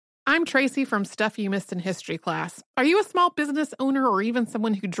I'm Tracy from Stuff You Missed in History class. Are you a small business owner or even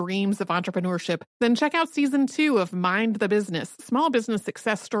someone who dreams of entrepreneurship? Then check out Season 2 of Mind the Business, small business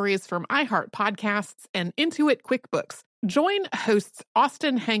success stories from iHeart Podcasts and Intuit QuickBooks. Join hosts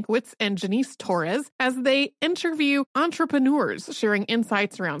Austin Hankwitz and Janice Torres as they interview entrepreneurs sharing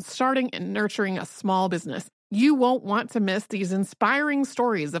insights around starting and nurturing a small business. You won't want to miss these inspiring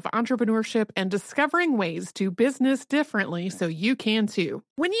stories of entrepreneurship and discovering ways to business differently so you can too.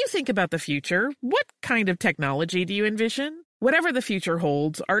 When you think about the future, what kind of technology do you envision? Whatever the future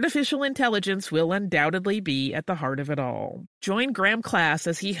holds, artificial intelligence will undoubtedly be at the heart of it all. Join Graham Class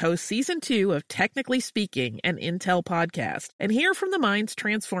as he hosts Season 2 of Technically Speaking, an Intel podcast, and hear from the minds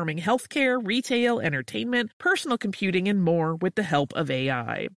transforming healthcare, retail, entertainment, personal computing, and more with the help of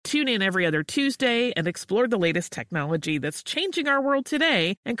AI. Tune in every other Tuesday and explore the latest technology that's changing our world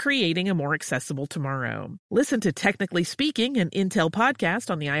today and creating a more accessible tomorrow. Listen to Technically Speaking, an Intel podcast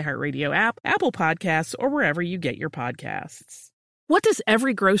on the iHeartRadio app, Apple Podcasts, or wherever you get your podcasts. What does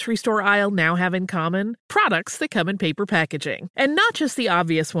every grocery store aisle now have in common? Products that come in paper packaging. And not just the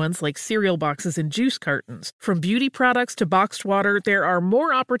obvious ones like cereal boxes and juice cartons. From beauty products to boxed water, there are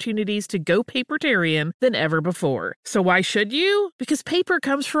more opportunities to go papertarian than ever before. So why should you? Because paper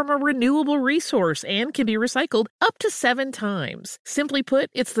comes from a renewable resource and can be recycled up to 7 times. Simply put,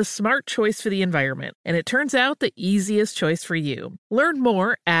 it's the smart choice for the environment. And it turns out the easiest choice for you. Learn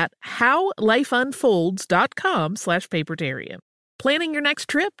more at howlifeunfolds.com/papertarian. Planning your next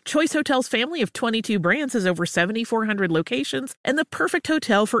trip? Choice Hotels' family of 22 brands has over 7,400 locations and the perfect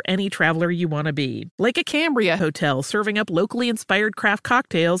hotel for any traveler you want to be. Like a Cambria Hotel, serving up locally inspired craft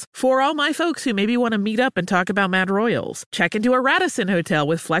cocktails for all my folks who maybe want to meet up and talk about Mad Royals. Check into a Radisson Hotel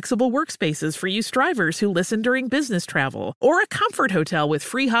with flexible workspaces for you strivers who listen during business travel. Or a Comfort Hotel with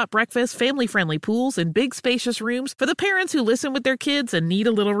free hot breakfast, family-friendly pools, and big spacious rooms for the parents who listen with their kids and need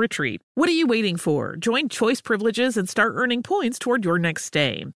a little retreat. What are you waiting for? Join Choice Privileges and start earning points toward your next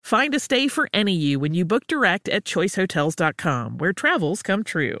stay. Find a stay for any you when you book direct at choicehotels.com, where travels come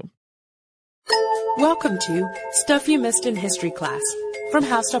true. Welcome to Stuff You Missed in History class from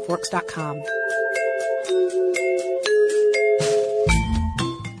HowStuffWorks.com.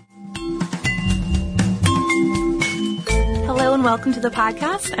 Hello and welcome to the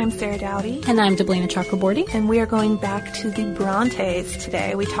podcast. I'm Sarah Dowdy. And I'm Deblina Chakraborty. And we are going back to the Brontes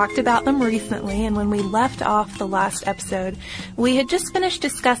today. We talked about them recently, and when we left off the last episode, we had just finished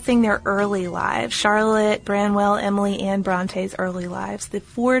discussing their early lives. Charlotte, Branwell, Emily, and Bronte's early lives. The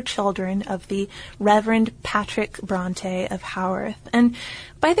 4 children of the Reverend Patrick Bronte of Haworth. And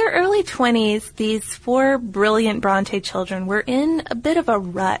by their early 20s, these 4 brilliant Bronte children were in a bit of a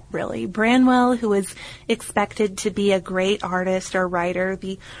rut, really. Branwell, who was expected to be a great artist or writer,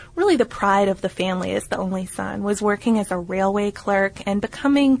 really the pride of the family as the only son, was working as a railway clerk and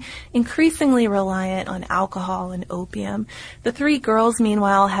becoming increasingly reliant on alcohol and opium. The 3 girls,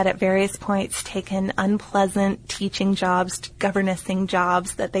 meanwhile, had at various points taken unpleasant teaching jobs, governessing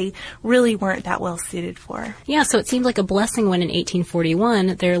jobs that they really weren't that well suited for. Yeah, so it seemed like a blessing when in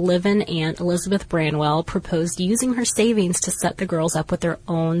 1841, their live-in aunt, Elizabeth Branwell, proposed using her savings to set the girls up with their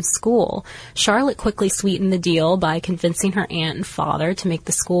own school. Charlotte quickly sweetened the deal by convincing her aunt and father to make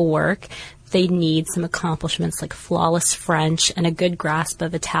the school work. They need some accomplishments like flawless French and a good grasp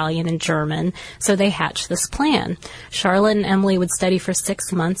of Italian and German, so they hatched this plan. Charlotte and Emily would study for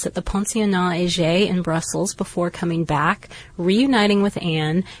 6 months at the Pensionnat Heger in Brussels before coming back, reuniting with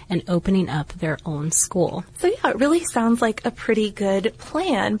Anne, and opening up their own school. So yeah, it really sounds like a pretty good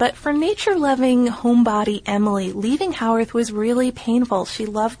plan, but for nature-loving homebody Emily, leaving Haworth was really painful. She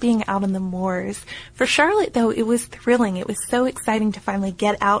loved being out on the moors. For Charlotte, though, it was thrilling. It was so exciting to finally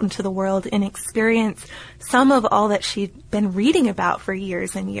get out into the world and experience some of all that she'd been reading about for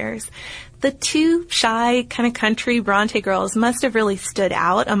years and years. The 2 shy, kind of country Bronte girls must have really stood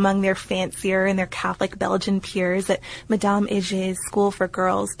out among their fancier and their Catholic Belgian peers at Madame Heger's School for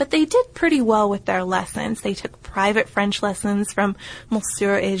Girls, but they did pretty well with their lessons. They took private French lessons from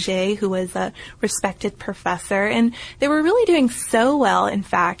Monsieur Heger, who was a respected professor, and they were really doing so well, in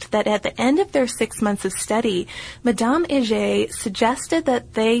fact, that at the end of their 6 months of study, Madame Heger suggested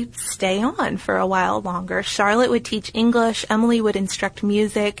that they stay on for a while longer. Charlotte would teach English, Emily would instruct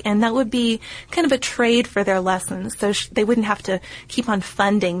music, and that would be kind of a trade for their lessons, so they wouldn't have to keep on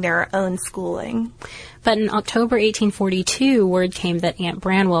funding their own schooling. But in October 1842, word came that Aunt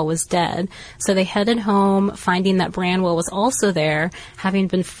Branwell was dead, so they headed home, finding that Branwell was also there, having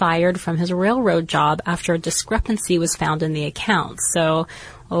been fired from his railroad job after a discrepancy was found in the accounts. So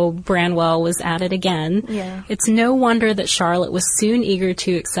Branwell was at it again. Yeah. It's no wonder that Charlotte was soon eager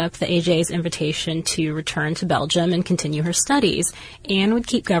to accept the AJ's invitation to return to Belgium and continue her studies. Anne would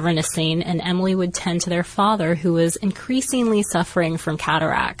keep governessing, and Emily would tend to their father, who was increasingly suffering from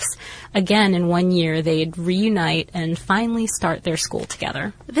cataracts. Again, in 1 year, they'd reunite and finally start their school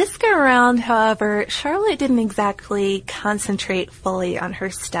together. This go around, however, Charlotte didn't exactly concentrate fully on her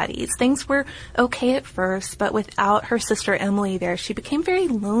studies. Things were okay at first, but without her sister Emily there, she became very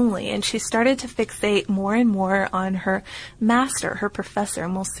lonely, and she started to fixate more and more on her master, her professor,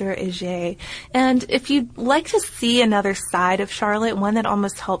 Monsieur Heger. And if you'd like to see another side of Charlotte, one that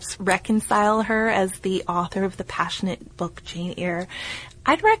almost helps reconcile her as the author of the passionate book Jane Eyre,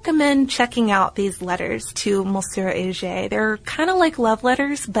 I'd recommend checking out these letters to Monsieur Heger. They're kind of like love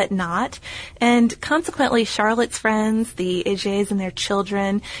letters, but not. And consequently, Charlotte's friends, the Hegers and their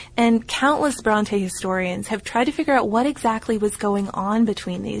children, and countless Bronte historians have tried to figure out what exactly was going on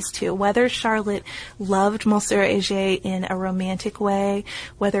between these two, whether Charlotte loved Monsieur Heger in a romantic way,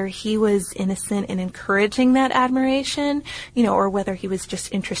 whether he was innocent in encouraging that admiration, or whether he was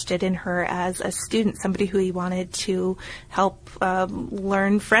just interested in her as a student, somebody who he wanted to help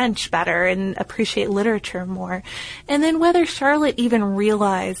learn French better and appreciate literature more. And then whether Charlotte even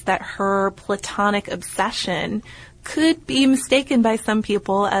realized that her platonic obsession could be mistaken by some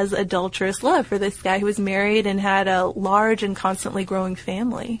people as adulterous love for this guy who was married and had a large and constantly growing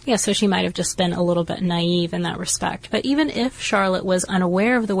family. Yeah, so she might have just been a little bit naive in that respect. But even if Charlotte was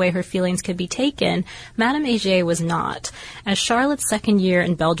unaware of the way her feelings could be taken, Madame Heger was not. As Charlotte's second year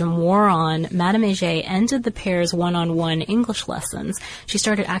in Belgium wore on, Madame Heger ended the pair's one-on-one English lessons. She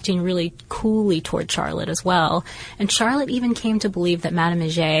started acting really coolly toward Charlotte as well. And Charlotte even came to believe that Madame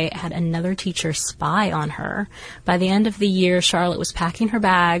Heger had another teacher spy on her. By the end of the year, Charlotte was packing her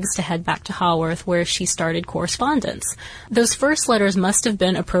bags to head back to Haworth, where she started correspondence. Those first letters must have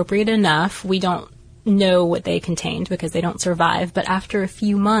been appropriate enough. We don't know what they contained because they don't survive, but after a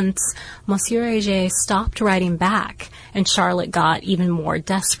few months, Monsieur Heger stopped writing back, and Charlotte got even more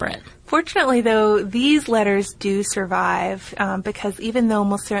desperate. Fortunately, though, these letters do survive because even though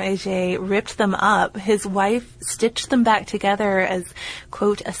Monsieur Heger ripped them up, his wife stitched them back together as,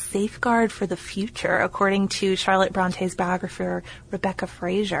 quote, a safeguard for the future, according to Charlotte Bronte's biographer, Rebecca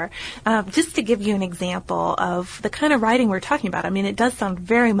Fraser. Just to give you an example of the kind of writing we're talking about, I mean, it does sound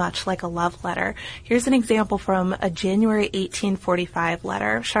very much like a love letter. Here's an example from a January 1845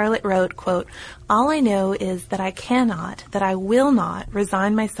 letter. Charlotte wrote, quote, "All I know is that I cannot, that I will not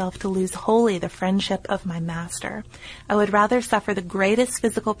resign myself to lose wholly the friendship of my master. I would rather suffer the greatest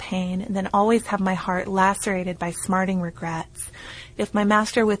physical pain than always have my heart lacerated by smarting regrets. If my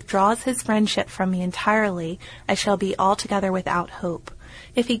master withdraws his friendship from me entirely, I shall be altogether without hope.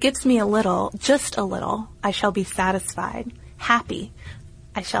 If he gives me a little, just a little, I shall be satisfied, happy.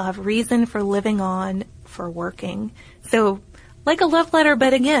 I shall have reason for living on, for working." So, like a love letter,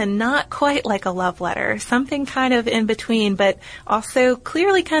 but again, not quite like a love letter. Something kind of in between, but also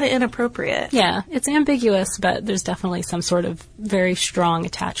clearly kind of inappropriate. Yeah, it's ambiguous, but there's definitely some sort of very strong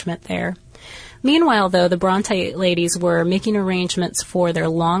attachment there. Meanwhile, though, the Bronte ladies were making arrangements for their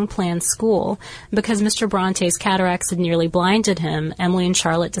long-planned school. Because Mr. Bronte's cataracts had nearly blinded him, Emily and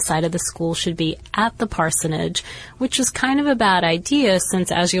Charlotte decided the school should be at the parsonage, which was kind of a bad idea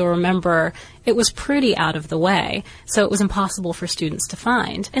since, as you'll remember, it was pretty out of the way, so it was impossible for students to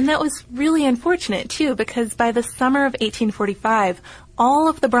find. And that was really unfortunate, too, because by the summer of 1845, all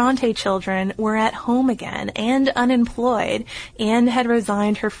of the Bronte children were at home again and unemployed. Anne had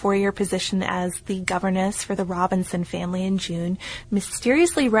resigned her 4-year position as the governess for the Robinson family in June,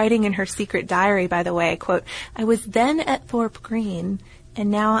 mysteriously writing in her secret diary, by the way, quote, "I was then at Thorpe Green, and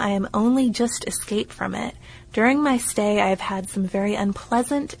now I am only just escaped from it. During my stay, I have had some very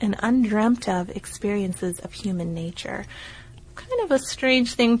unpleasant and undreamt of experiences of human nature." Kind of a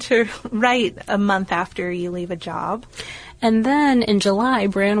strange thing to write a month after you leave a job. And then in July,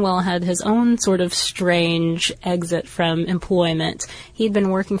 Branwell had his own sort of strange exit from employment. He'd been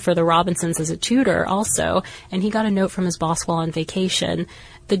working for the Robinsons as a tutor also, and he got a note from his boss while on vacation.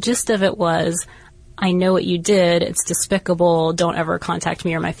 The gist of it was, "I know what you did. It's despicable. Don't ever contact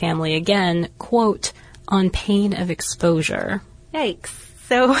me or my family again. Quote, on pain of exposure." Yikes.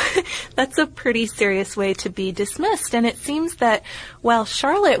 So that's a pretty serious way to be dismissed. And it seems that while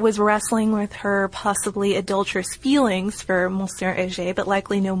Charlotte was wrestling with her possibly adulterous feelings for Monsieur Heger, but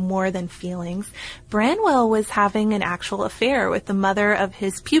likely no more than feelings, Branwell was having an actual affair with the mother of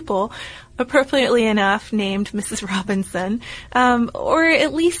his pupil, appropriately enough named Mrs. Robinson, or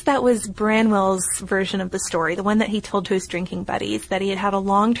at least that was Branwell's version of the story, the one that he told to his drinking buddies, that he had had a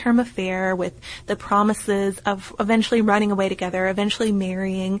long-term affair with the promises of eventually running away together, eventually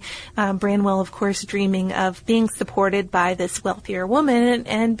marrying. Branwell, of course, dreaming of being supported by this wealthier woman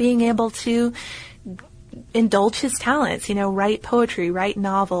and being able to indulge his talents, write poetry, write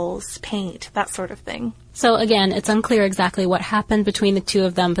novels, paint, that sort of thing. So again, it's unclear exactly what happened between the two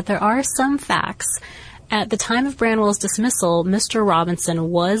of them, but there are some facts. At the time of Branwell's dismissal, Mr. Robinson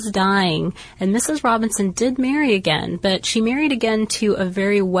was dying, and Mrs. Robinson did marry again, but she married again to a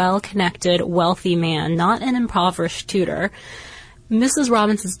very well-connected, wealthy man, not an impoverished tutor. Mrs.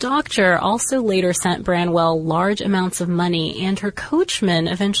 Robinson's doctor also later sent Branwell large amounts of money, and her coachman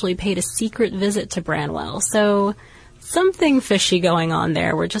eventually paid a secret visit to Branwell. So something fishy going on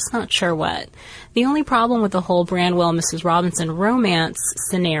there. We're just not sure what. The only problem with the whole Branwell-Mrs. Robinson romance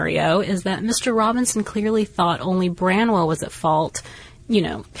scenario is that Mr. Robinson clearly thought only Branwell was at fault,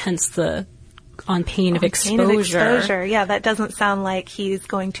 hence the on pain of exposure. Yeah, that doesn't sound like he's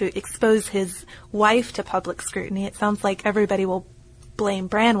going to expose his wife to public scrutiny. It sounds like everybody will blame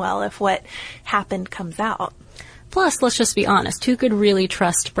Branwell if what happened comes out. Plus, let's just be honest, who could really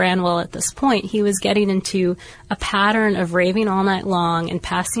trust Branwell at this point? He was getting into a pattern of raving all night long and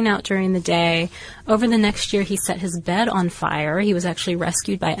passing out during the day. Over the next year, he set his bed on fire. He was actually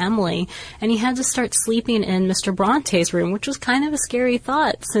rescued by Emily, and he had to start sleeping in Mr. Bronte's room, which was kind of a scary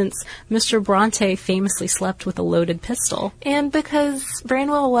thought since Mr. Bronte famously slept with a loaded pistol. And because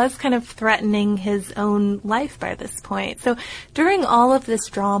Branwell was kind of threatening his own life by this point. So during all of this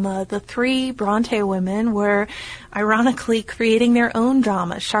drama, the three Bronte women were ironically creating their own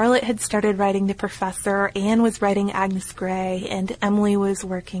drama. Charlotte had started writing The Professor, Anne was writing Agnes Grey, and Emily was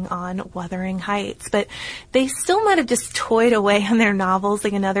working on Wuthering Heights. But they still might have just toyed away on their novels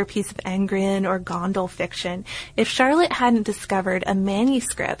like another piece of Engryn or Gondel fiction if Charlotte hadn't discovered a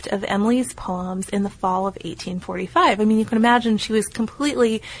manuscript of Emily's poems in the fall of 1845. I mean, you can imagine she was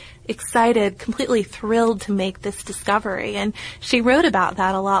completely excited, completely thrilled to make this discovery. And she wrote about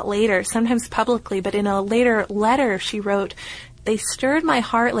that a lot later, sometimes publicly, but in a later letter she wrote, "They stirred my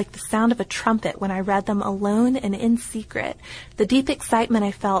heart like the sound of a trumpet when I read them alone and in secret. The deep excitement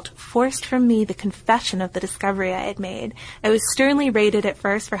I felt forced from me the confession of the discovery I had made. I was sternly rated at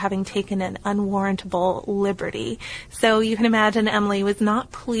first for having taken an unwarrantable liberty." So you can imagine Emily was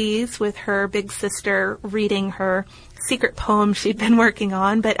not pleased with her big sister reading her secret poem she'd been working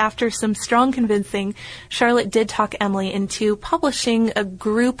on, but after some strong convincing, Charlotte did talk Emily into publishing a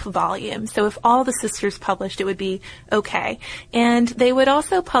group volume. So if all the sisters published, it would be okay. And they would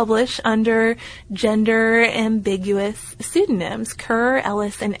also publish under gender-ambiguous pseudonyms, Kerr,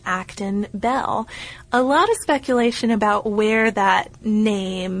 Ellis, and Acton Bell. A lot of speculation about where that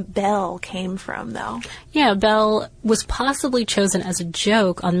name Bell came from, though. Yeah, Bell was possibly chosen as a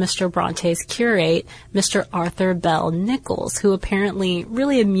joke on Mr. Bronte's curate, Mr. Arthur Bell Nichols, who apparently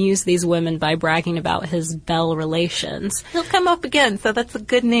really amused these women by bragging about his Bell relations. He'll come up again, so that's a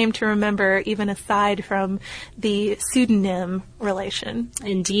good name to remember, even aside from the pseudonym relation.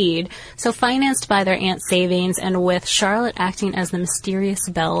 Indeed. So financed by their aunt's savings and with Charlotte acting as the mysterious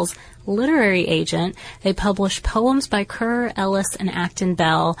Bell's literary agent, they published poems by Kerr, Ellis, and Acton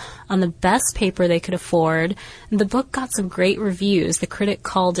Bell on the best paper they could afford. The book got some great reviews. The critic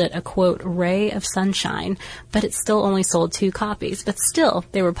called it a, quote, ray of sunshine, but it still only sold 2 copies. But still,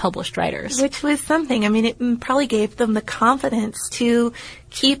 they were published writers. Which was something. I mean, it probably gave them the confidence to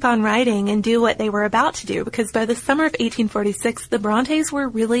keep on writing and do what they were about to do, because by the summer of 1846, the Brontes were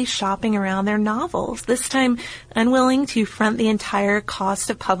really shopping around their novels, this time unwilling to front the entire cost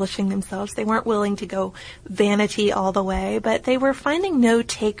of publishing themselves. They weren't willing to go vanity all the way, but they were finding no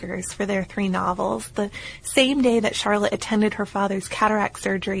takers for their 3 novels. The same day that Charlotte attended her father's cataract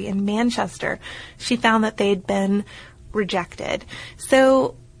surgery in Manchester, she found that they'd been rejected.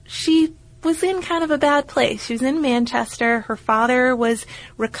 So she was in kind of a bad place. She was in Manchester. Her father was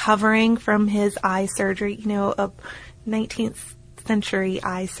recovering from his eye surgery, a 19th century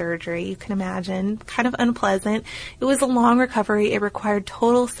eye surgery, you can imagine. Kind of unpleasant. It was a long recovery. It required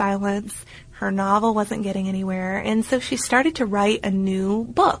total silence. Her novel wasn't getting anywhere, and so she started to write a new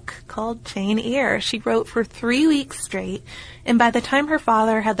book called Jane Eyre. She wrote for 3 weeks straight, and by the time her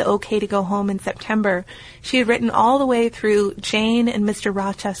father had the okay to go home in September, she had written all the way through Jane and Mr.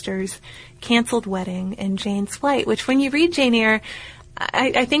 Rochester's Cancelled Wedding and Jane's Flight, which when you read Jane Eyre,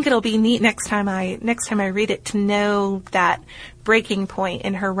 I think it'll be neat next time I read it to know that breaking point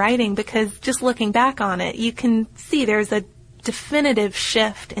in her writing, because just looking back on it, you can see there's a definitive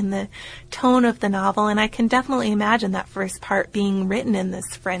shift in the tone of the novel, and I can definitely imagine that first part being written in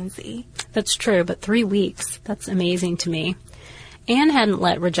this frenzy. That's true, but 3 weeks, that's amazing to me. Anne hadn't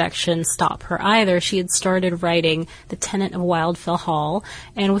let rejection stop her either. She had started writing The Tenant of Wildfell Hall,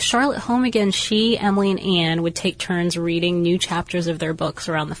 and with Charlotte home again, she, Emily, and Anne would take turns reading new chapters of their books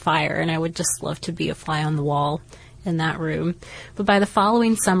around the fire, and I would just love to be a fly on the wall in that room. But by the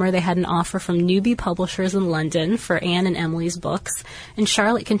following summer, they had an offer from Newby Publishers in London for Anne and Emily's books, and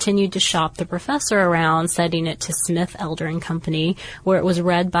Charlotte continued to shop The Professor around, sending it to Smith, Elder and Company, where it was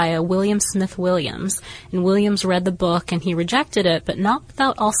read by a William Smith Williams. And Williams read the book and he rejected it, but not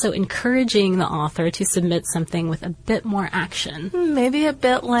without also encouraging the author to submit something with a bit more action. Maybe a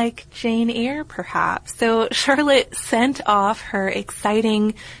bit like Jane Eyre, perhaps. So Charlotte sent off her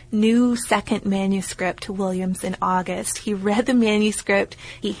exciting new second manuscript to Williams in August. He read the manuscript.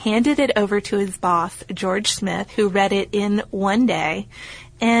 He handed it over to his boss, George Smith, who read it in one day.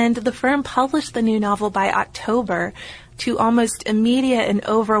 And the firm published the new novel by October to almost immediate and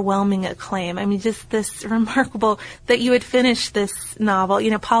overwhelming acclaim. I mean, just this remarkable that you would finish this novel,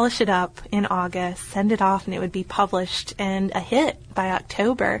 polish it up in August, send it off, and it would be published and a hit by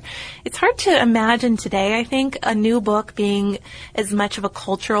October. It's hard to imagine today, I think, a new book being as much of a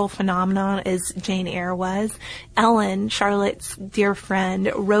cultural phenomenon as Jane Eyre was. Ellen, Charlotte's dear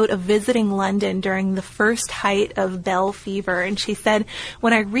friend, wrote of visiting London during the first height of Bell fever, and she said,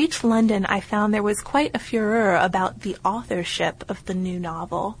 "When I reached London, I found there was quite a furor about the authorship of the new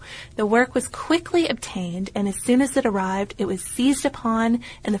novel. The work was quickly obtained, and as soon as it arrived, it was seized upon,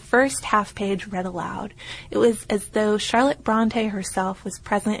 and the first half page read aloud. It was as though Charlotte Bronte herself was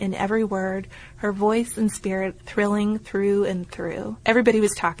present in every word, her voice and spirit thrilling through and through." Everybody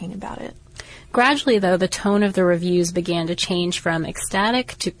was talking about it. Gradually, though, the tone of the reviews began to change from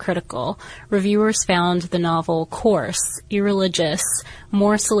ecstatic to critical. Reviewers found the novel coarse, irreligious.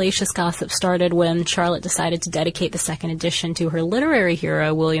 More salacious gossip started when Charlotte decided to dedicate the second edition to her literary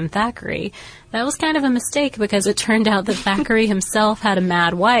hero, William Thackeray. That was kind of a mistake because it turned out that Thackeray himself had a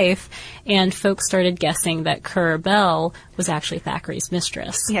mad wife, and folks started guessing that Currer Bell was actually Thackeray's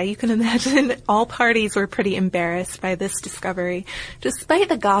mistress. Yeah, you can imagine all parties were pretty embarrassed by this discovery. Despite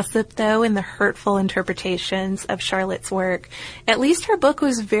the gossip, though, and the hurtful interpretations of Charlotte's work, at least her book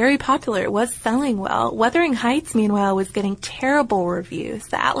was very popular. It was selling well. Wuthering Heights, meanwhile, was getting terrible reviews.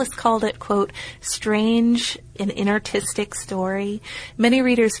 The Atlas called it, quote, strange, an inartistic story. Many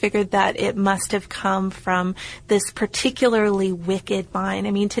readers figured that it must have come from this particularly wicked mind.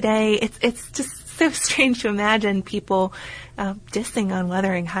 I mean, today, it's just so strange to imagine people dissing on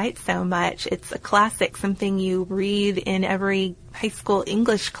Wuthering Heights so much. It's a classic, something you read in every high school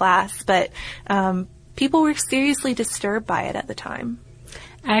English class, but people were seriously disturbed by it at the time.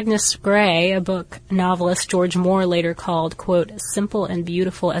 Agnes Grey, a book novelist George Moore later called, quote, simple and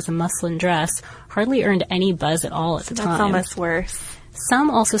beautiful as a muslin dress, hardly earned any buzz at all at the time. That's almost worse.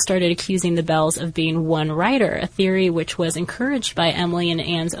 Some also started accusing the Bells of being one writer, a theory which was encouraged by Emily and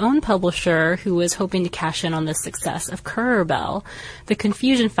Anne's own publisher, who was hoping to cash in on the success of Currer Bell. The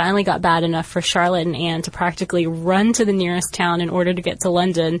confusion finally got bad enough for Charlotte and Anne to practically run to the nearest town in order to get to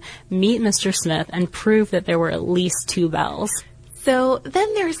London, meet Mr. Smith, and prove that there were at least 2 Bells. So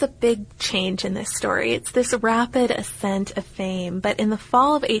then there's a big change in this story. It's this rapid ascent of fame, but in the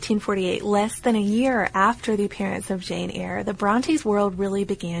fall of 1848, less than a year after the appearance of Jane Eyre, the Brontes' world really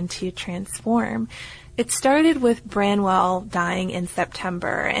began to transform. It started with Branwell dying in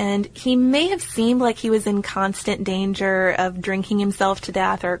September, and he may have seemed like he was in constant danger of drinking himself to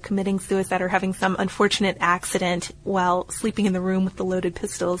death or committing suicide or having some unfortunate accident while sleeping in the room with the loaded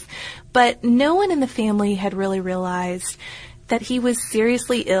pistols. But no one in the family had really realized that he was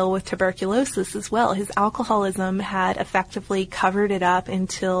seriously ill with tuberculosis as well. His alcoholism had effectively covered it up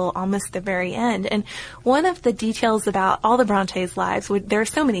until almost the very end. And one of the details about all the Brontes' lives, there are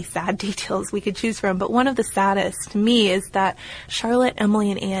so many sad details we could choose from, but one of the saddest to me is that Charlotte,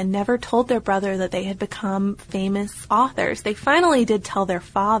 Emily, and Anne never told their brother that they had become famous authors. They finally did tell their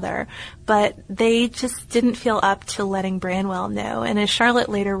father, but they just didn't feel up to letting Branwell know. And as Charlotte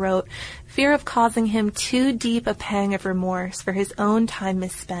later wrote, fear of causing him too deep a pang of remorse for his own time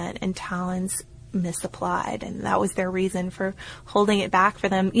misspent and talents misapplied. And that was their reason for holding it back for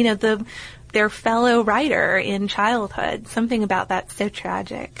them. You know, their fellow writer in childhood. Something about that so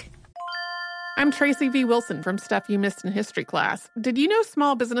tragic. I'm Tracy V. Wilson from Stuff You Missed in History Class. Did you know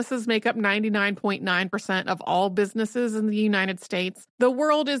small businesses make up 99.9% of all businesses in the United States? The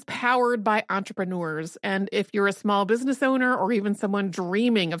world is powered by entrepreneurs, and if you're a small business owner or even someone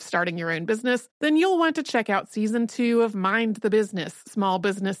dreaming of starting your own business, then you'll want to check out Season 2 of Mind the Business, small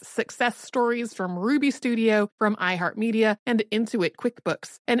business success stories from Ruby Studio, from iHeartMedia, and Intuit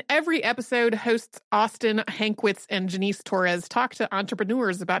QuickBooks. And every episode, hosts Austin Hankwitz and Janice Torres talk to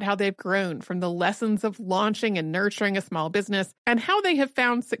entrepreneurs about how they've grown from the lessons of launching and nurturing a small business and how they have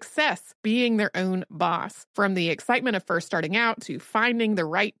found success being their own boss. From the excitement of first starting out to finding the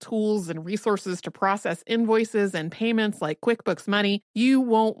right tools and resources to process invoices and payments like QuickBooks Money, you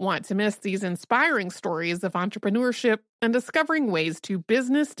won't want to miss these inspiring stories of entrepreneurship and discovering ways to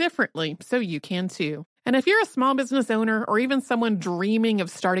business differently so you can too. And if you're a small business owner or even someone dreaming of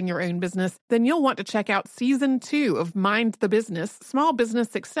starting your own business, then you'll want to check out Season 2 of Mind the Business, small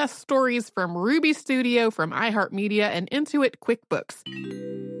business success stories from Ruby Studio, from iHeartMedia, and Intuit QuickBooks.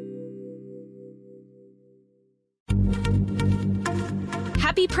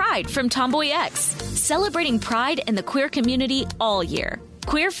 Happy Pride from Tomboy X, celebrating pride and the queer community all year.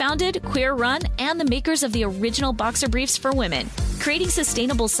 Queer founded, queer run, and the makers of the original boxer briefs for women, creating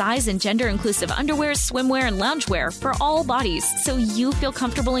sustainable size and gender inclusive underwear, swimwear, and loungewear for all bodies so you feel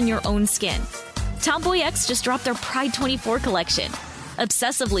comfortable in your own skin. Tomboy X just dropped their Pride 24 collection.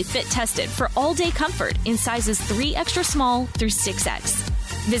 Obsessively fit tested for all day comfort in sizes 3 extra small through 6X.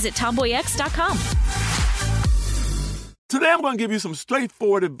 Visit tomboyx.com. Today I'm going to give you some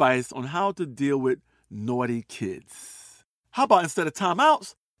straightforward advice on how to deal with naughty kids. How about instead of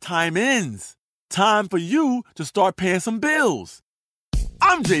timeouts, time-ins? Time for you to start paying some bills.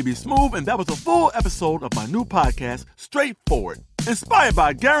 I'm JB Smoove, and that was a full episode of my new podcast, Straightforward, inspired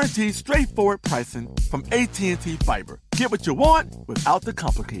by guaranteed straightforward pricing from AT&T Fiber. Get what you want without the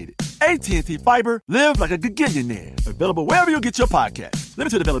complicated. AT&T Fiber, live like a gigillionaire. Available wherever you get your podcast.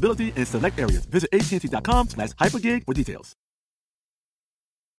 Limited availability in select areas. Visit AT&T.com/hypergig for details.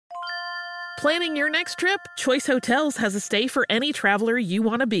 Planning your next trip? Choice Hotels has a stay for any traveler you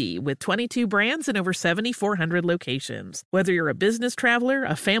want to be, with 22 brands and over 7,400 locations. Whether you're a business traveler,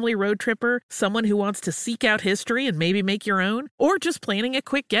 a family road tripper, someone who wants to seek out history and maybe make your own, or just planning a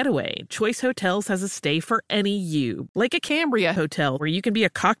quick getaway, Choice Hotels has a stay for any you. Like a Cambria Hotel, where you can be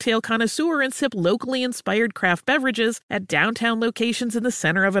a cocktail connoisseur and sip locally inspired craft beverages at downtown locations in the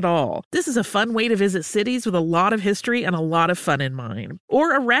center of it all. This is a fun way to visit cities with a lot of history and a lot of fun in mind.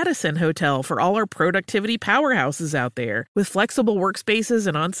 Or a Radisson Hotel for all our productivity powerhouses out there. With flexible workspaces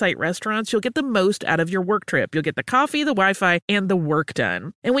and on-site restaurants, you'll get the most out of your work trip. You'll get the coffee, the Wi-Fi, and the work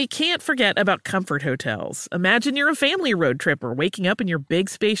done. And we can't forget about Comfort Hotels. Imagine you're a family road tripper, waking up in your big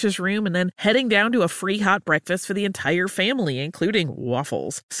spacious room and then heading down to a free hot breakfast for the entire family, including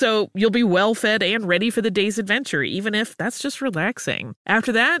waffles. So you'll be well fed and ready for the day's adventure, even if that's just relaxing.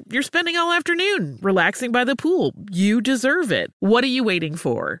 After that, you're spending all afternoon relaxing by the pool. You deserve it. What are you waiting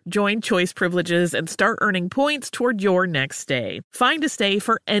for? Join Choice Privileges and start earning points toward your next stay. Find a stay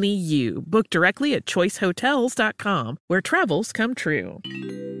for any you. Book directly at choicehotels.com, where travels come true.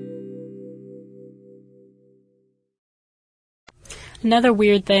 Another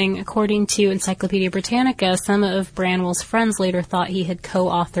weird thing, according to Encyclopedia Britannica, some of Branwell's friends later thought he had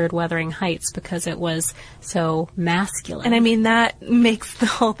co-authored Wuthering Heights because it was so masculine. And I mean, that makes the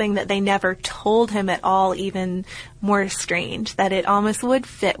whole thing that they never told him at all even more strange, that it almost would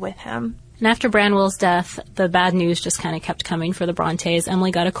fit with him. And after Branwell's death, the bad news just kind of kept coming for the Brontes.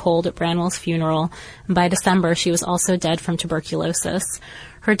 Emily got a cold at Branwell's funeral, and by December, she was also dead from tuberculosis.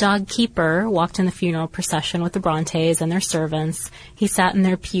 Her dog Keeper walked in the funeral procession with the Brontes and their servants. He sat in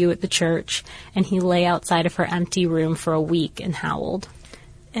their pew at the church, and he lay outside of her empty room for a week and howled.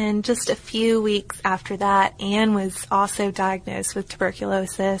 And just a few weeks after that, Anne was also diagnosed with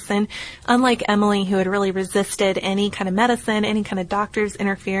tuberculosis. And unlike Emily, who had really resisted any kind of medicine, any kind of doctor's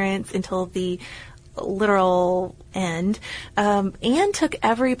interference until the literal end, Anne took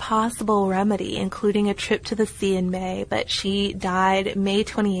every possible remedy, including a trip to the sea in May, but she died May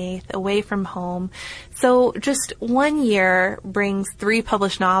 28th, away from home. So just 1 year brings 3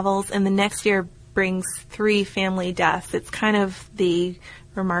 published novels, and the next year brings 3 family deaths. It's kind of the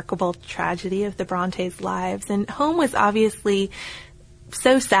remarkable tragedy of the Brontes' lives. And home was obviously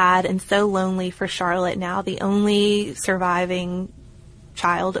so sad and so lonely for Charlotte, now the only surviving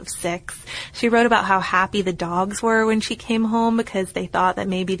child of 6. She wrote about how happy the dogs were when she came home because they thought that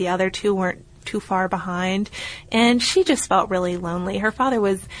maybe the other 2 weren't too far behind. And she just felt really lonely. Her father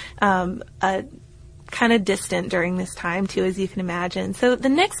was a kind of distant during this time, too, as you can imagine. So the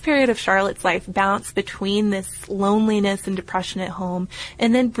next period of Charlotte's life bounced between this loneliness and depression at home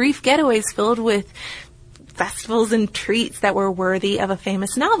and then brief getaways filled with festivals and treats that were worthy of a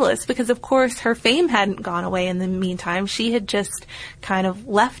famous novelist because, of course, her fame hadn't gone away in the meantime. She had just kind of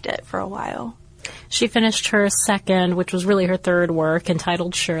left it for a while. She finished her second, which was really her third work,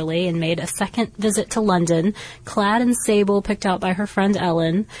 entitled Shirley, and made a second visit to London, clad in sable picked out by her friend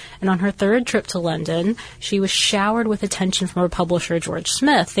Ellen. And on her third trip to London, she was showered with attention from her publisher, George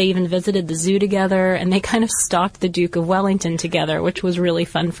Smith. They even visited the zoo together, and they kind of stalked the Duke of Wellington together, which was really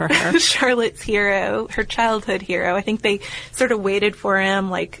fun for her. Charlotte's hero, her childhood hero. I think they sort of waited for him,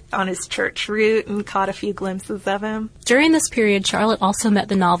 like, on his church route and caught a few glimpses of him. During this period, Charlotte also met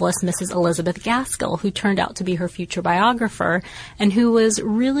the novelist Mrs. Elizabeth Gaskell, who turned out to be her future biographer, and who was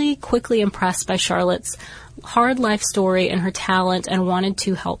really quickly impressed by Charlotte's hard life story and her talent and wanted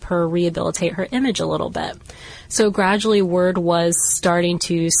to help her rehabilitate her image a little bit. So gradually word was starting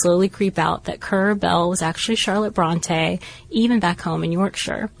to slowly creep out that Currer Bell was actually Charlotte Bronte, even back home in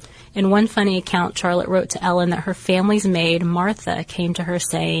Yorkshire. In one funny account, Charlotte wrote to Ellen that her family's maid, Martha, came to her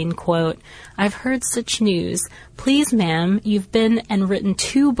saying, quote, "I've heard such news. Please, ma'am, you've been and written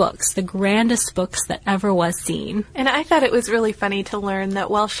 2 books, the grandest books that ever was seen." And I thought it was really funny to learn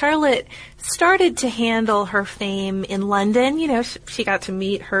that while Charlotte started to handle her fame in London, you know, she got to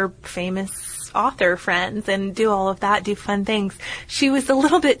meet her famous author friends and do all of that, do fun things. She was a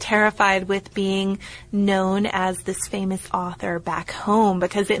little bit terrified with being known as this famous author back home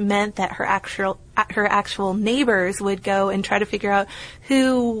because it meant that her actual neighbors would go and try to figure out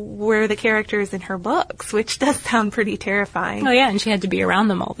who were the characters in her books, which does sound pretty terrifying. Oh yeah, and she had to be around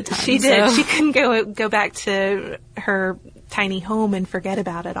them all the time. She did. So. She couldn't go back to her tiny home and forget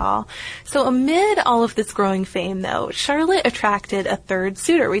about it all. So amid all of this growing fame, though, Charlotte attracted a third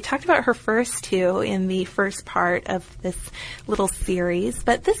suitor. We talked about her first 2 in the first part of this little series,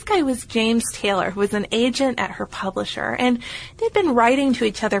 but this guy was James Taylor, who was an agent at her publisher, and they'd been writing to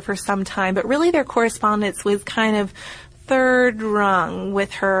each other for some time, but really their correspondence was kind of third rung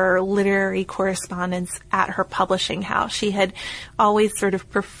with her literary correspondence at her publishing house. She had always sort of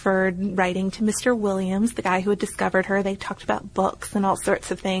preferred writing to Mr. Williams, the guy who had discovered her. They talked about books and all sorts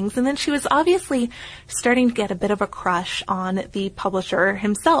of things. And then she was obviously starting to get a bit of a crush on the publisher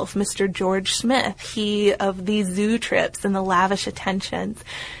himself, Mr. George Smith, he of the zoo trips and the lavish attentions.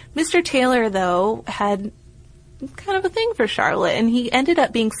 Mr. Taylor, though, had kind of a thing for Charlotte, and he ended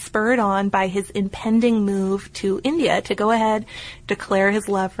up being spurred on by his impending move to India to go ahead, declare his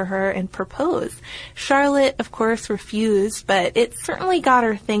love for her, and propose. Charlotte, of course, refused, but it certainly got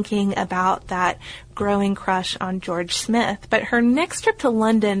her thinking about that growing crush on George Smith. But her next trip to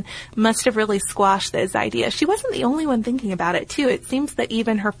London must have really squashed those ideas. She wasn't the only one thinking about it, too. It seems that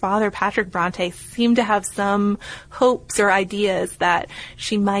even her father, Patrick Bronte, seemed to have some hopes or ideas that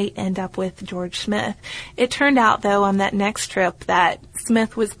she might end up with George Smith. It turned out, though, on that next trip that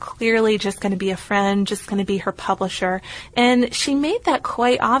Smith was clearly just going to be a friend, just going to be her publisher, and she made that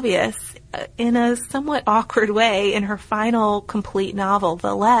quite obvious in a somewhat awkward way in her final complete novel,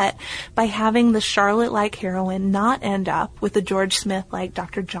 Villette, by having the Charlotte-like heroine not end up with a George Smith-like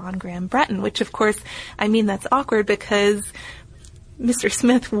Dr. John Graham Bretton, which, of course, I mean, that's awkward because Mr.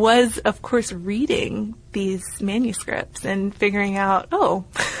 Smith was, of course, reading these manuscripts and figuring out, oh.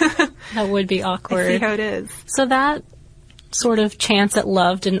 That would be awkward. I see how it is. So that sort of chance at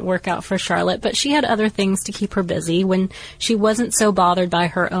love didn't work out for Charlotte, but she had other things to keep her busy. When she wasn't so bothered by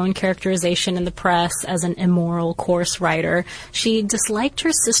her own characterization in the press as an immoral, coarse writer, she disliked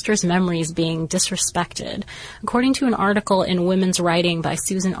her sister's memories being disrespected. According to an article in Women's Writing by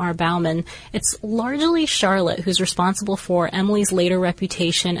Susan R. Bauman, it's largely Charlotte who's responsible for Emily's later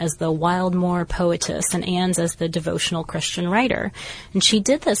reputation as the Wildmoor poetess and Anne's as the devotional Christian writer. And she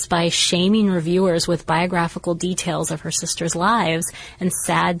did this by shaming reviewers with biographical details of her sister's lives and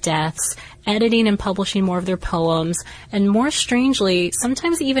sad deaths, editing and publishing more of their poems, and more strangely,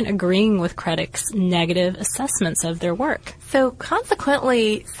 sometimes even agreeing with critics' negative assessments of their work. So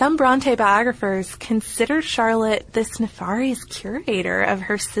consequently, some Bronte biographers considered Charlotte this nefarious curator of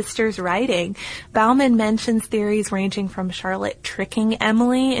her sister's writing. Bauman mentions theories ranging from Charlotte tricking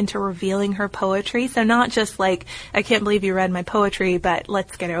Emily into revealing her poetry, so not just like, I can't believe you read my poetry, but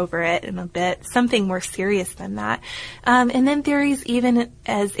let's get over it in a bit, something more serious than that. And then theories even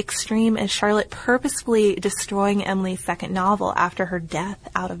as extreme as Charlotte purposefully destroying Emily's second novel after her death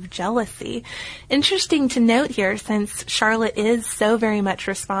out of jealousy. Interesting to note here, since Charlotte is so very much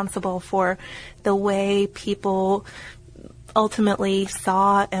responsible for the way people ultimately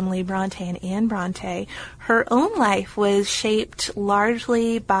saw Emily Bronte and Anne Bronte, her own life was shaped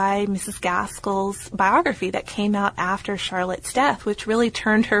largely by Mrs. Gaskell's biography that came out after Charlotte's death, which really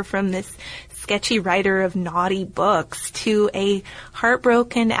turned her from this sketchy writer of naughty books to a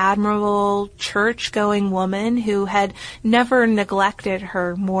heartbroken, admirable, church-going woman who had never neglected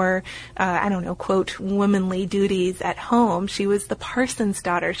her more, quote, womanly duties at home. She was the parson's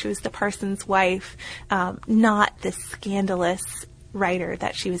daughter. She was the parson's wife, not the scandalous writer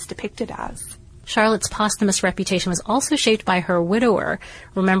that she was depicted as. Charlotte's posthumous reputation was also shaped by her widower.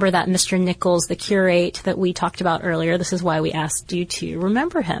 Remember that Mr. Nichols, the curate that we talked about earlier? This is why we asked you to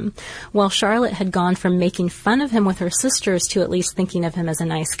remember him. While Charlotte had gone from making fun of him with her sisters to at least thinking of him as a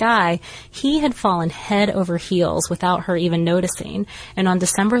nice guy, he had fallen head over heels without her even noticing. And on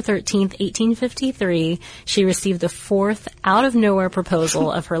December 13th, 1853, she received the fourth out-of-nowhere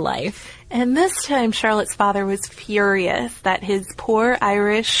proposal of her life. And this time, Charlotte's father was furious that his poor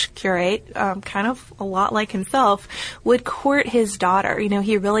Irish curate, kind of a lot like himself, would court his daughter. You know,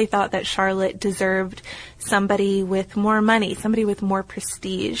 he really thought that Charlotte deserved somebody with more money, somebody with more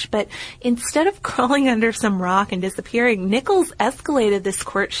prestige. But instead of crawling under some rock and disappearing, Nichols escalated this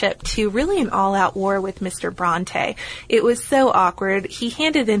courtship to really an all-out war with Mr. Bronte. It was so awkward. He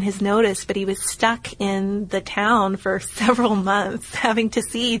handed in his notice, but he was stuck in the town for several months, having to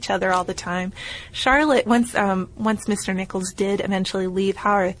see each other all the time. Charlotte, once Mr. Nichols did eventually leave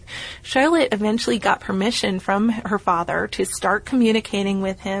Haworth, Charlotte eventually got permission from her father to start communicating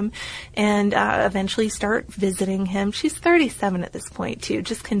with him and eventually start visiting him. She's 37 at this point, too.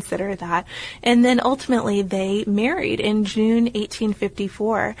 Just consider that. And then ultimately they married in June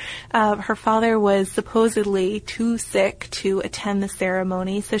 1854. Her father was supposedly too sick to attend the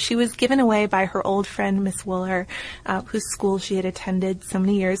ceremony, so she was given away by her old friend, Miss Wooler, whose school she had attended so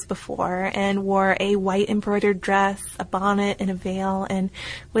many years before, and wore a white embroidered dress, a bonnet, and a veil, and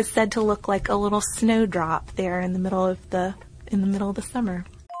was said to look like a little snowdrop there in the middle of the summer.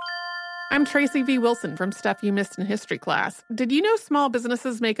 I'm Tracy V. Wilson from Stuff You Missed in History Class. Did you know small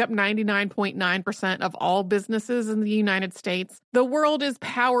businesses make up 99.9% of all businesses in the United States? The world is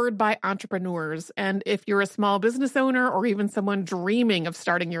powered by entrepreneurs, and if you're a small business owner or even someone dreaming of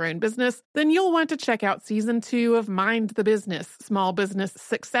starting your own business, then you'll want to check out Season 2 of Mind the Business, Small Business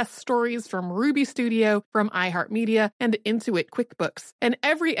Success Stories from Ruby Studio, from iHeartMedia, and Intuit QuickBooks. And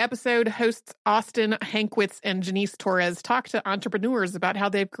every episode, hosts Austin Hankwitz and Janice Torres talk to entrepreneurs about how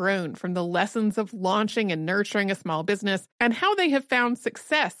they've grown from the lessons of launching and nurturing a small business and how they have found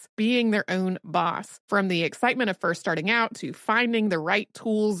success being their own boss. From the excitement of first starting out to finding the right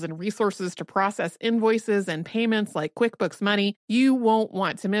tools and resources to process invoices and payments like QuickBooks Money, you won't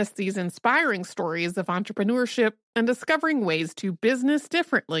want to miss these inspiring stories of entrepreneurship and discovering ways to business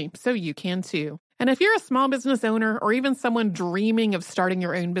differently so you can too. And if you're a small business owner or even someone dreaming of starting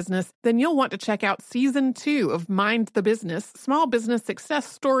your own business, then you'll want to check out Season 2 of Mind the Business, Small Business Success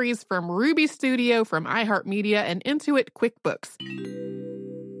Stories from Ruby Studio, from iHeartMedia, and Intuit QuickBooks.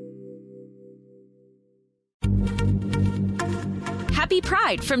 Happy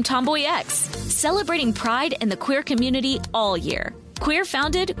Pride from Tomboy X, celebrating pride in the queer community all year. Queer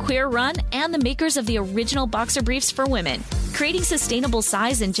founded, queer run, and the makers of the original boxer briefs for women, creating sustainable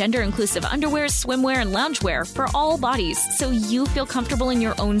size and gender inclusive underwear, swimwear, and loungewear for all bodies so you feel comfortable in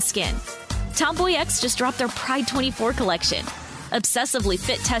your own skin. Tomboy X just dropped their Pride 24 collection, obsessively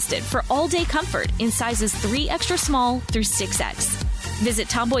fit tested for all day comfort in sizes 3 extra small through 6X. Visit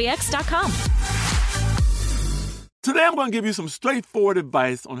tomboyx.com. Today I'm going to give you some straightforward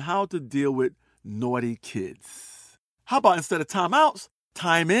advice on how to deal with naughty kids. How about instead of timeouts,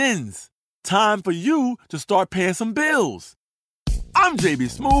 time-ins? Time for you to start paying some bills. I'm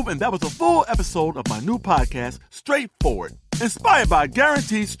JB Smoove, and that was a full episode of my new podcast, Straightforward, inspired by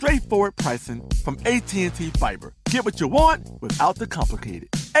guaranteed straightforward pricing from AT&T Fiber. Get what you want without the complicated.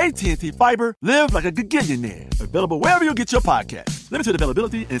 AT&T Fiber, live like a gigillionaire. Available wherever you get your podcasts. Limited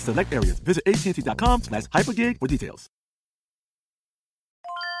availability in select areas. Visit AT&T.com/hypergig for details.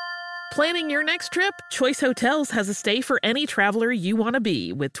 Planning your next trip? Choice Hotels has a stay for any traveler you want to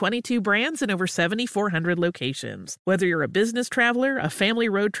be, with 22 brands and over 7,400 locations. Whether you're a business traveler, a family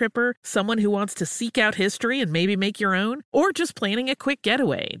road tripper, someone who wants to seek out history and maybe make your own, or just planning a quick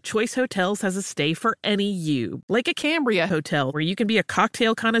getaway, Choice Hotels has a stay for any you. Like a Cambria Hotel, where you can be a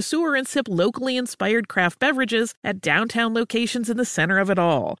cocktail connoisseur and sip locally inspired craft beverages at downtown locations in the center of it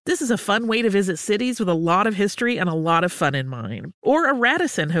all. This is a fun way to visit cities with a lot of history and a lot of fun in mind. Or a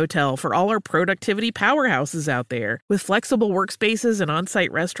Radisson Hotel, for all our productivity powerhouses out there. With flexible workspaces and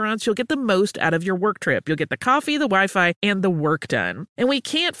on-site restaurants, you'll get the most out of your work trip. You'll get the coffee, the Wi-Fi, and the work done. And we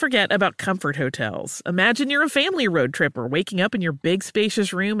can't forget about comfort hotels. Imagine you're a family road tripper waking up in your big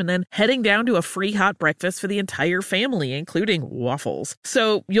spacious room and then heading down to a free hot breakfast for the entire family, including waffles.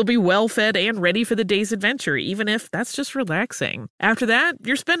 So you'll be well fed and ready for the day's adventure, even if that's just relaxing. After that,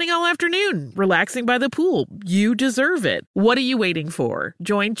 you're spending all afternoon relaxing by the pool. You deserve it. What are you waiting for?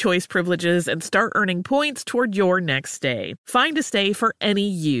 Join Choice Privileges and start earning points toward your next stay. Find a stay for any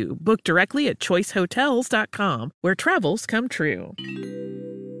you. Book directly at choicehotels.com, where travels come true.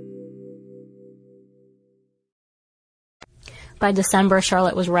 By December,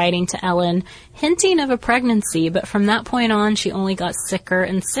 Charlotte was writing to Ellen, hinting of a pregnancy, but from that point on, she only got sicker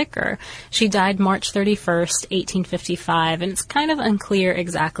and sicker. She died March 31st, 1855, and it's kind of unclear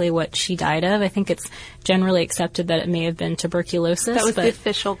exactly what she died of. I think it's generally accepted that it may have been tuberculosis. That was the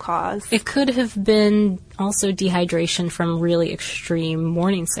official cause. It could have been also dehydration from really extreme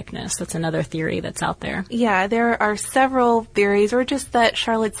morning sickness. That's another theory that's out there. Yeah, there are several theories, or just that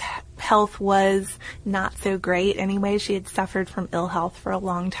Charlotte's health was not so great anyway. She had suffered from ill health for a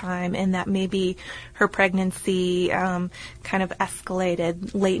long time, and that maybe her pregnancy kind of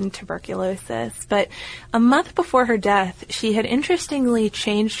escalated latent tuberculosis. But a month before her death, she had interestingly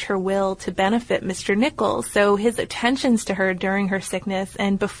changed her will to benefit Mr. Nichols. So his attentions to her during her sickness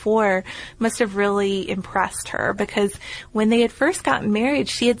and before must have really impressed her, because when they had first gotten married,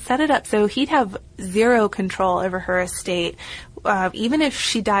 she had set it up so he'd have zero control over her estate. Even if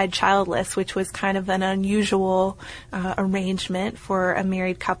she died childless, which was kind of an unusual arrangement for a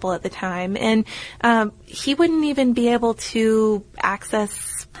married couple at the time. And he wouldn't even be able to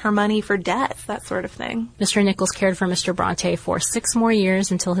access her money for debts, that sort of thing. Mr. Nichols cared for Mr. Bronte for 6 more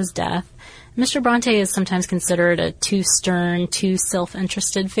years until his death. Mr. Bronte is sometimes considered a too stern, too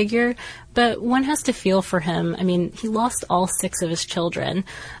self-interested figure, but one has to feel for him. I mean, he lost all 6 of his children.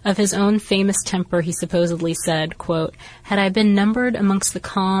 Of his own famous temper, he supposedly said, quote, "Had I been numbered amongst the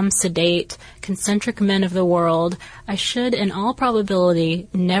calm, sedate, concentric men of the world, I should, in all probability,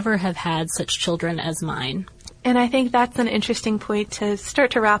 never have had such children as mine." And I think that's an interesting point to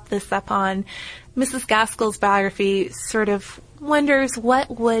start to wrap this up on. Mrs. Gaskell's biography sort of wonders what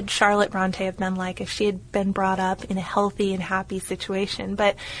would Charlotte Bronte have been like if she had been brought up in a healthy and happy situation.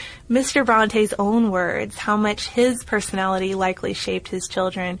 But Mr. Bronte's own words, how much his personality likely shaped his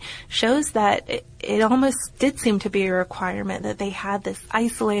children, shows that it almost did seem to be a requirement that they had this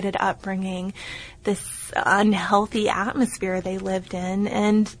isolated upbringing, this unhealthy atmosphere they lived in,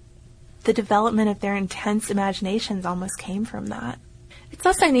 and the development of their intense imaginations almost came from that. It's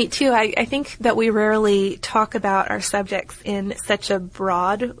also neat, too. I think that we rarely talk about our subjects in such a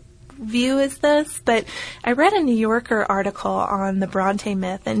broad view as this, but I read a New Yorker article on the Bronte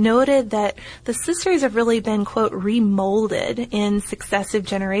myth and noted that the sisters have really been, quote, remolded in successive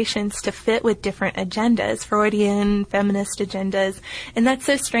generations to fit with different agendas, Freudian, feminist agendas, and that's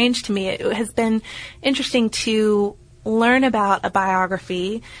so strange to me. It has been interesting to learn about a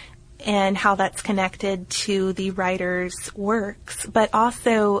biography and how that's connected to the writer's works, but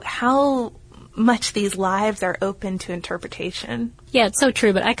also how much these lives are open to interpretation. Yeah, it's so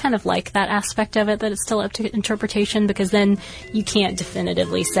true, but I kind of like that aspect of it, that it's still up to interpretation, because then you can't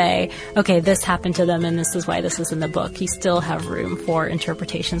definitively say, okay, this happened to them and this is why this is in the book. You still have room for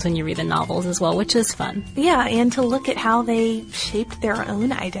interpretations when you read the novels as well, which is fun. Yeah, and to look at how they shaped their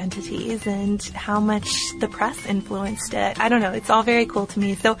own identities and how much the press influenced it. I don't know, it's all very cool to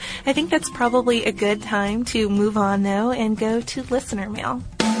me. So I think that's probably a good time to move on, though, and go to listener mail.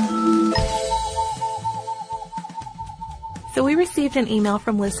 So we received an email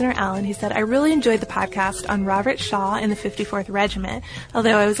from listener Alan who said, "I really enjoyed the podcast on Robert Shaw and the 54th Regiment,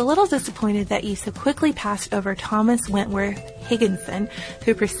 although I was a little disappointed that you so quickly passed over Thomas Wentworth Higginson,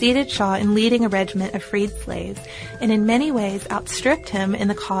 who preceded Shaw in leading a regiment of freed slaves, and in many ways outstripped him in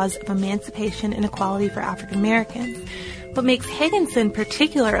the cause of emancipation and equality for African Americans. What makes Higginson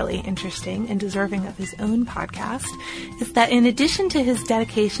particularly interesting and deserving of his own podcast is that in addition to his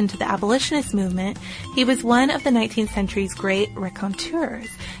dedication to the abolitionist movement, he was one of the 19th century's great raconteurs,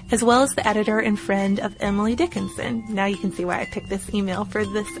 as well as the editor and friend of Emily Dickinson." Now you can see why I picked this email for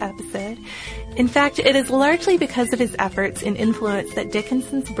this episode. In fact, it is largely because of his efforts and influence that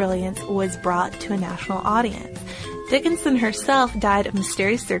Dickinson's brilliance was brought to a national audience. Dickinson herself died of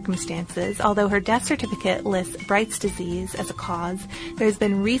mysterious circumstances. Although her death certificate lists Bright's disease as a cause, there has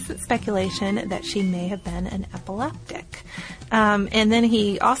been recent speculation that she may have been an epileptic. And then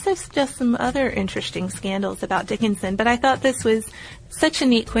he also suggests some other interesting scandals about Dickinson, but I thought this was such a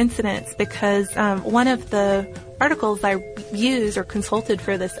neat coincidence because one of the articles I used or consulted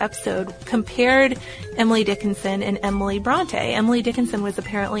for this episode compared Emily Dickinson and Emily Bronte. Emily Dickinson was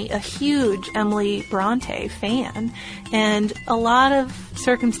apparently a huge Emily Bronte fan, and a lot of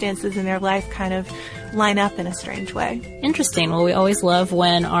circumstances in their life kind of line up in a strange way. Interesting. Well, we always love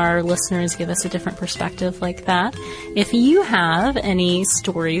when our listeners give us a different perspective like that. If you have any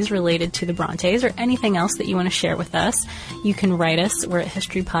stories related to the Brontes or anything else that you want to share with us, you can write us. We're at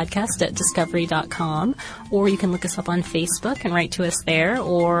historypodcast@discovery.com, or you can look us up on Facebook and write to us there,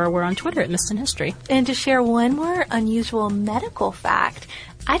 or we're on Twitter at Missed in History. And to share one more unusual medical fact,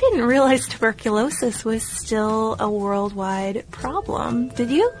 I didn't realize tuberculosis was still a worldwide problem. Did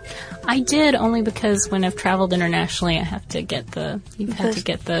you? I did, only because when I've traveled internationally, I have to get the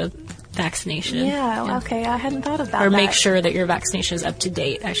vaccination. Yeah, okay. I hadn't thought about that. Or make sure that your vaccination is up to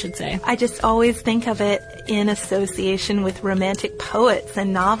date, I should say. I just always think of it in association with romantic poets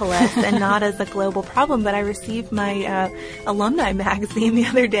and novelists and not as a global problem. But I received my alumni magazine the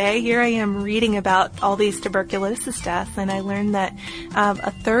other day. Here I am reading about all these tuberculosis deaths, and I learned that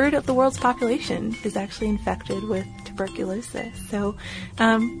a third of the world's population is actually infected with tuberculosis. So,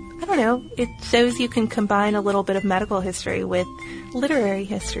 I don't know. It shows you can combine a little bit of medical history with literary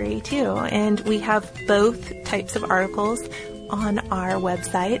history, too. And we have both types of articles on our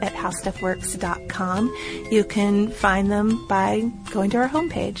website at howstuffworks.com. You can find them by going to our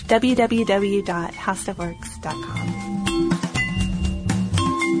homepage,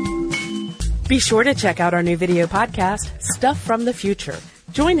 www.howstuffworks.com. Be sure to check out our new video podcast, Stuff from the Future.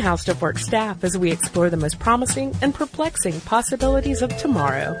 Join How Stuff Works staff as we explore the most promising and perplexing possibilities of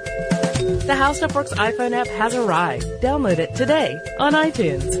tomorrow. The How Stuff Works iPhone app has arrived. Download it today on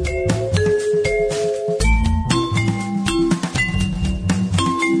iTunes.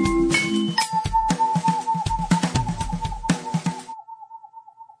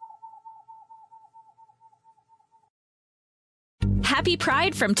 Happy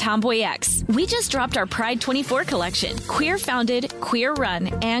Pride from Tomboy X. We just dropped our Pride 24 collection. Queer founded, queer run,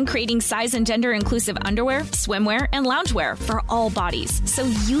 and creating size and gender inclusive underwear, swimwear, and loungewear for all bodies, so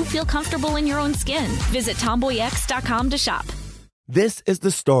you feel comfortable in your own skin. Visit tomboyx.com to shop. This is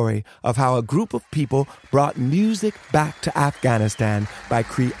the story of how a group of people brought music back to Afghanistan by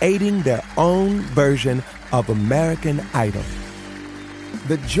creating their own version of American Idol.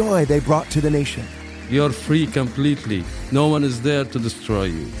 The joy they brought to the nation. You're free completely. No one is there to destroy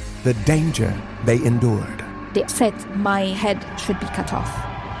you. The danger they endured. They said my head should be cut off.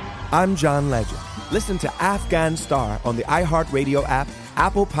 I'm John Legend. Listen to Afghan Star on the iHeartRadio app,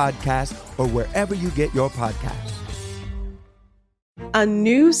 Apple Podcasts, or wherever you get your podcasts. A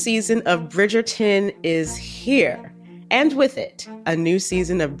new season of Bridgerton is here. And with it, a new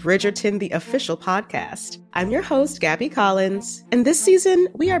season of Bridgerton, the official podcast. I'm your host, Gabby Collins, and this season,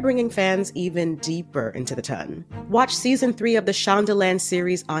 we are bringing fans even deeper into the ton. Watch season 3 of the Shondaland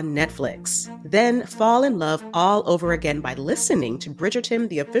series on Netflix. Then fall in love all over again by listening to Bridgerton,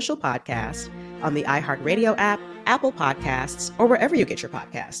 the official podcast, on the iHeartRadio app, Apple Podcasts, or wherever you get your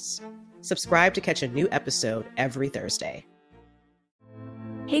podcasts. Subscribe to catch a new episode every Thursday.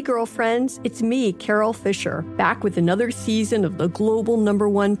 Hey girlfriends, it's me, Carol Fisher, back with another season of the global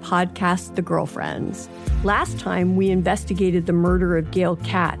 #1 podcast, The Girlfriends. Last time, we investigated the murder of Gail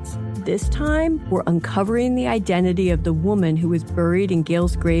Katz. This time, we're uncovering the identity of the woman who was buried in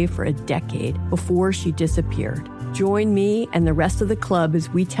Gail's grave for a decade before she disappeared. Join me and the rest of the club as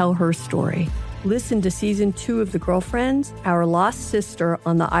we tell her story. Listen to Season 2 of The Girlfriends, Our Lost Sister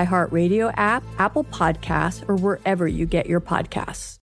on the iHeartRadio app, Apple Podcasts, or wherever you get your podcasts.